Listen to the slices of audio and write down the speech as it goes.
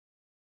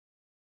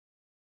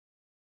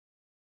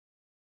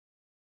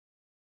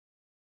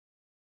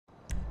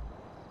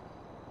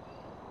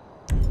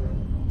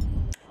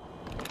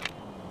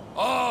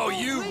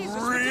you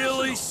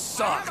really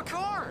suck. I have a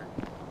car.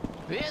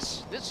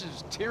 This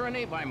is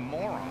tyranny by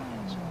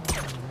morons.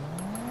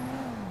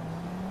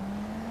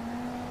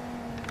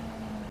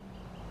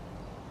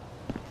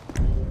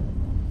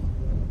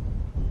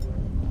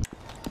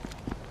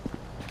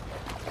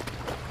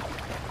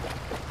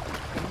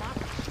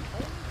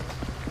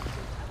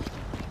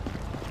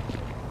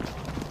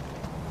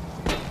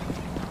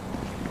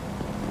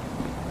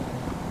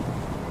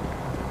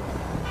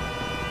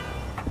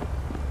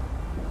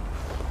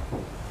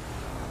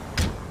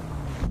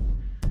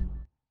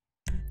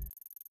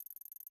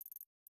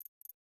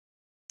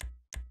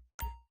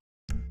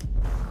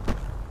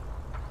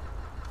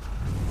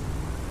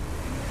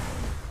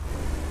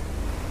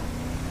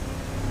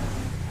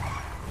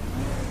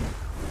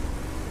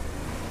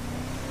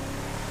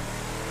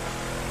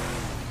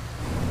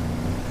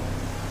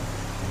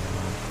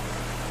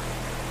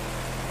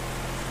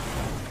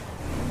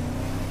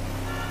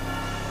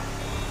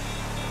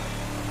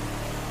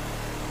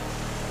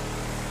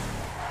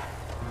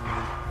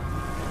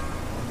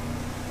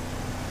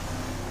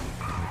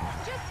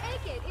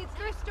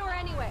 Store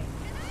anyway.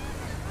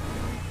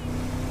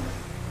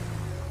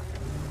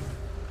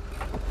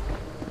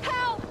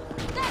 Help!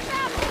 That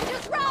bastard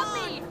just robbed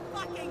me!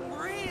 Fucking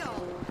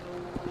real!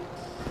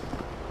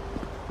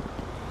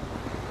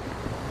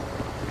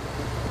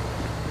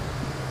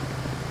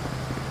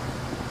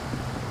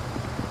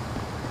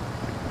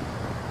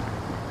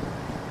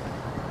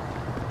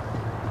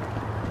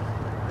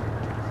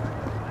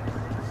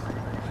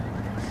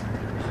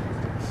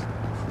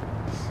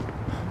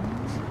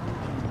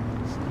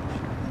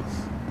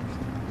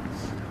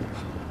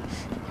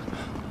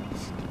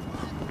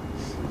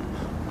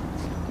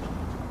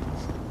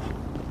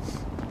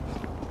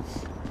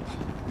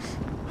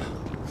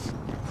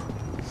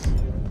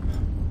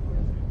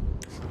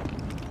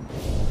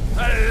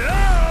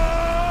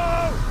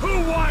 Hello? Who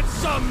wants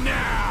some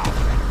now?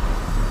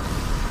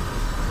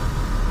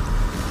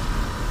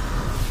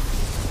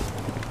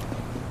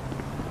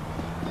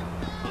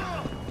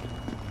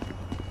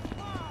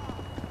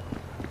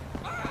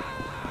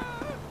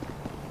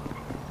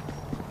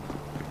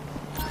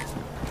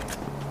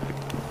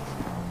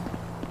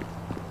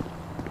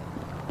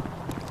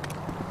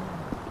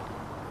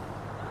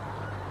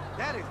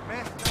 That is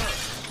messed up.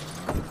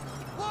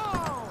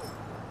 Whoa!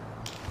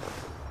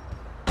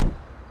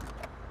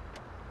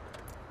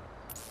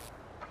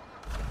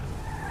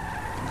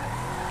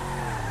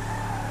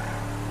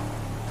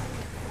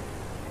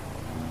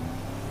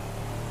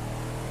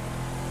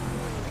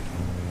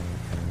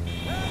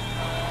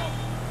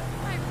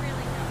 I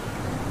really don't.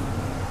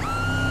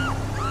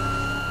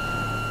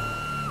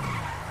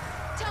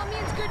 Tell me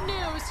it's good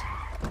news.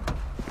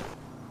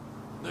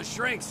 The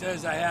shrink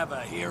says I have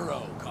a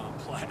hero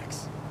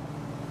complex.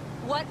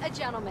 What a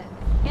gentleman.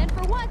 And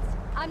for once,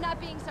 I'm not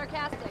being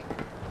sarcastic.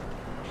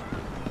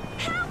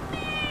 Help me!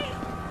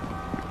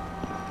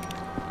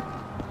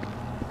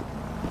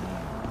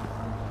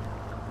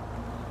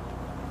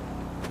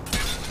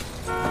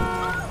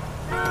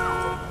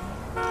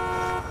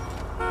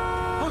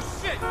 Oh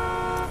shit!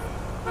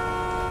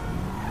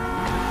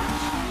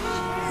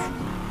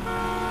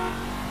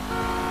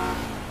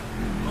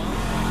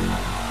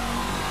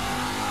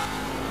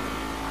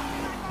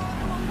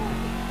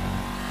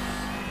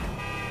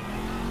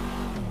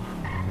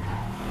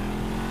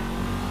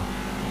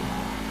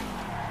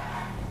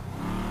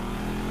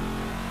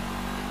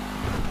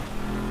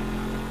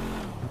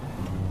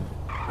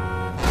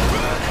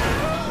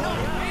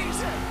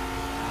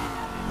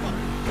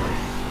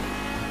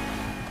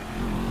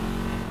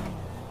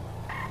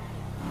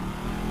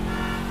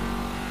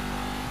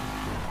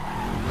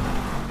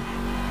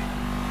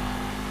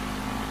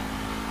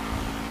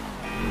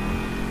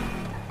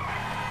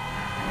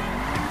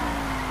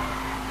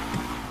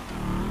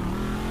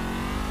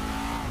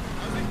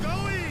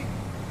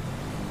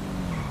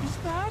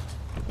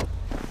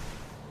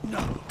 No,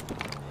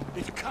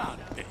 it can't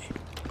be.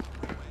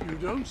 You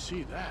don't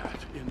see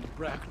that in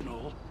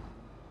Bracknell.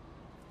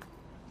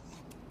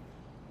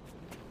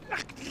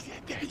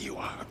 There you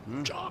are,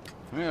 Jock.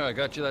 Yeah, I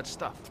got you that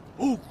stuff.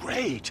 Oh,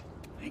 great.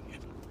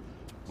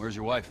 Where's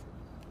your wife?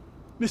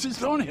 Mrs.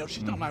 Thornhill,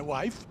 she's not my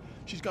wife.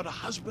 She's got a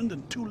husband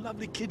and 2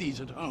 lovely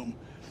kiddies at home.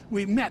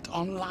 We met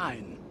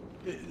online.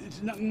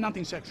 It's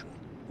nothing sexual.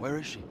 Where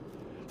is she?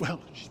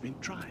 Well, she's been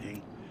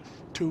trying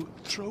to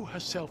throw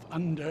herself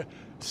under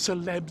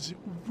celebs'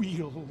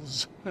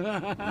 wheels.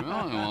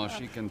 Well,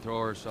 she can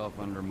throw herself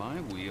under my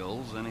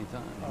wheels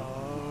anytime.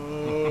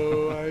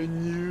 Oh, I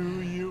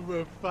knew you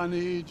were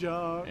funny,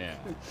 Jock. Yeah.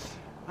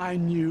 I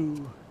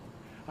knew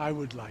I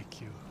would like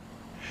you.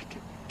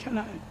 Can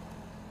I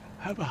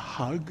have a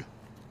hug?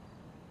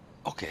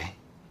 Okay.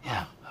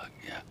 Yeah.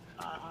 Yeah.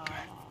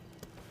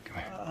 Come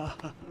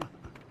here.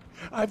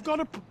 I've got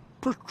a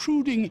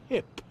protruding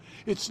hip.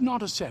 It's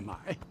not a semi.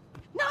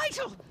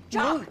 Nigel!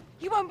 John!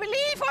 You won't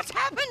believe what's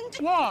happened!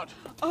 What?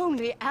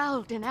 Only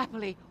Alden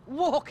Napoli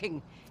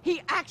walking.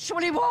 He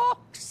actually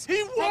walks!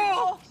 He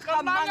walks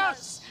among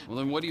us! Well,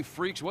 then what are you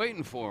freaks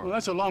waiting for? Well,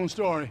 that's a long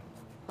story.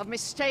 of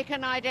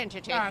mistaken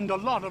identity. And a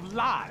lot of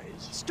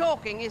lies.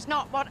 Stalking is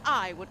not what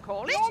I would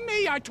call it. Nor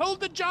me. I told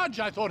the judge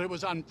I thought it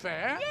was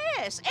unfair.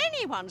 Yes,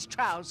 anyone's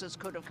trousers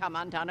could have come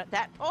undone at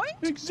that point.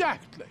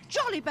 Exactly.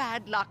 Jolly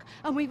bad luck,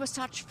 and we were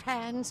such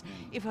fans.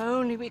 If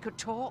only we could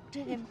talk to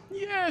him.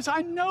 Yes,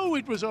 I know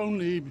it was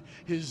only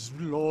his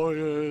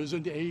lawyers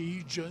and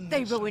agents.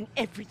 They ruin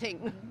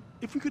everything.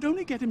 If we could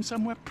only get him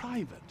somewhere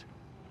private.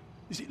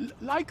 You see,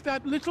 like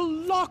that little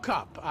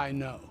lockup I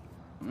know.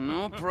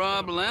 No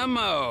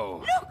problemo.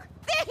 Look,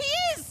 there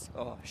he is!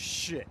 Oh,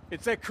 shit.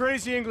 It's that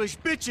crazy English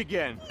bitch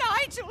again.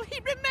 Nigel, he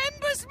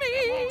remembers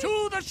me!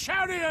 To the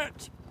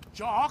chariot!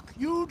 Jock,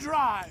 you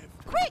drive.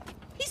 Quick,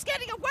 he's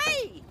getting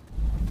away!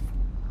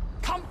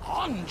 Come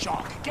on,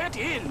 Jock, get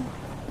in.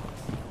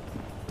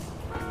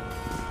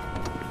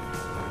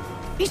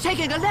 He's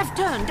taking a left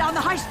turn down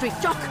the high street,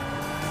 Jock.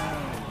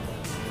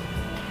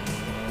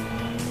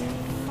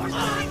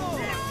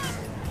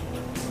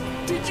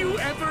 Did you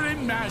ever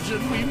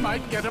imagine we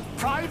might get a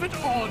private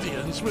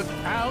audience with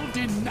Al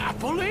Di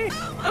Napoli?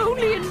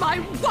 Only in my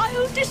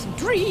wildest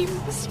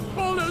dreams.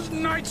 All those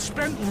nights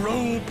spent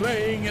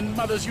role-playing in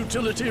Mother's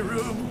utility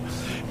room.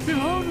 If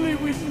only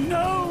we'd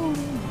known.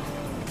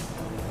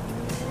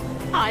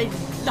 I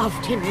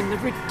loved him in The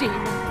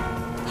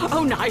Redeemer.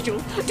 Oh,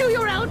 Nigel, do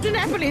your Al Di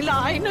Napoli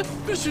line.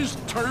 This is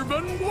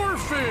turban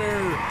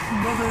warfare,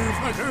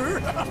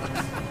 motherfucker.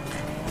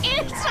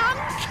 It's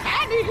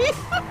uncanny.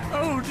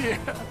 Oh, dear.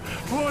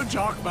 Poor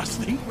Jock must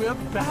think we're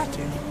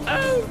batty.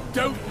 Oh,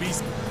 don't be...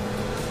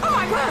 Oh,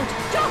 my word,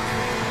 Jock,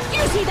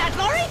 you see that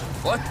lorry?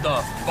 What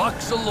the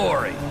fuck's a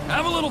lorry?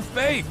 Have a little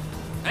faith.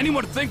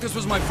 Anyone would think this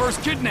was my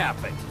first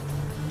kidnapping.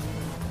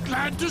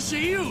 Glad to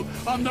see you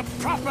on the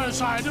proper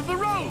side of the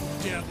road,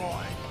 dear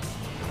boy.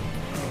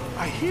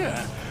 I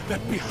hear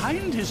that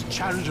behind his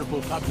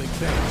charitable public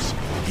face,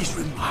 he's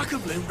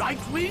remarkably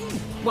right-wing.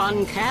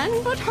 One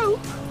can but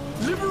hope.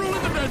 Liberal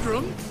in the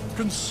bedroom,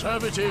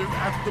 conservative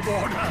at the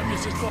border,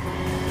 Mrs.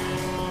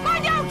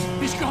 Find out!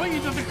 He's going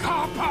into the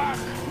car park.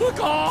 The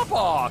car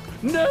park!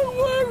 No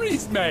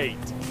worries, mate.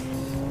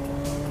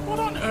 What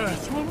on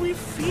earth will we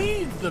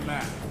feed the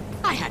man?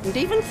 I hadn't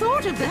even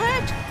thought of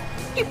that.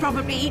 He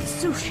probably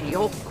eats sushi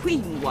or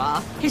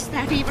quinoa. Is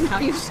that even how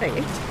you say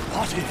it?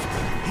 What if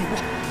he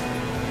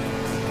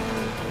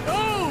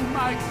Oh,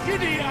 my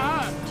giddy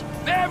aunt!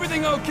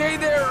 Everything okay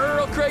there,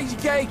 Earl Crazy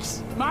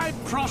Cakes? My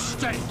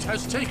prostate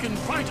has taken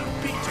quite a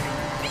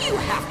beating. You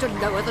have to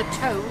lower the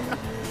tone.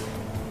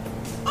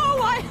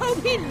 Oh, I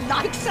hope he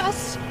likes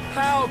us.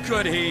 How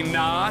could he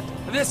not?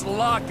 This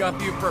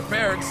lockup you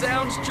prepared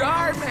sounds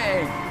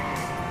charming.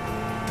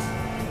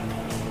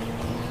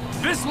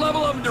 This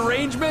level of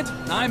derangement,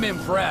 I'm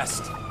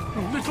impressed.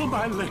 Little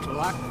by little,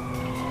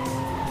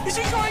 Is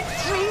he going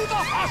through the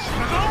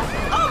hospital?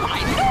 Oh,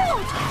 my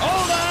Lord!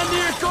 Hold on to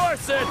your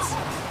corsets!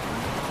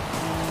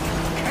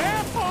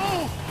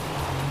 Careful!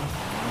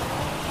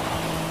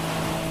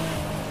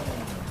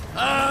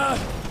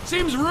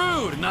 Seems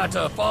rude not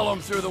to follow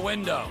him through the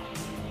window.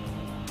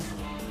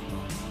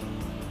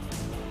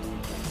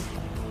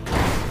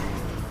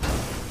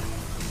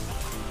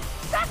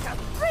 That's a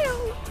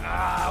thrill.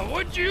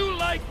 Would you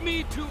like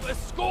me to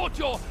escort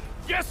your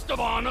guest of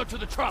honor to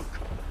the trunk?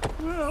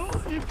 Well,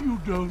 if you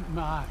don't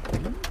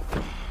mind.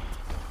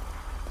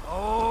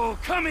 Oh,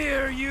 come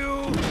here,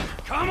 you!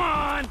 Come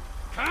on!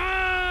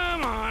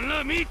 Come on,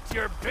 let me meet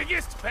your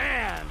biggest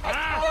fan,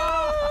 huh?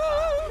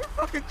 Oh, you're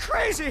fucking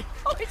crazy!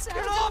 Oh, it's Get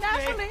Al off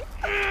Di me.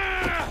 Napoli.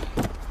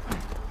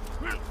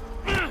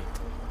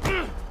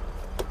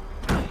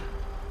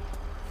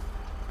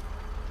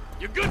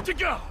 You're good to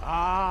go.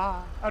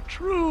 Ah, a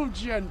true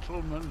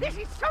gentleman. This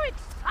is so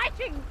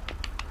exciting.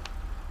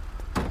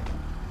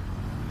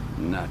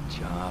 Nut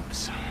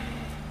jobs.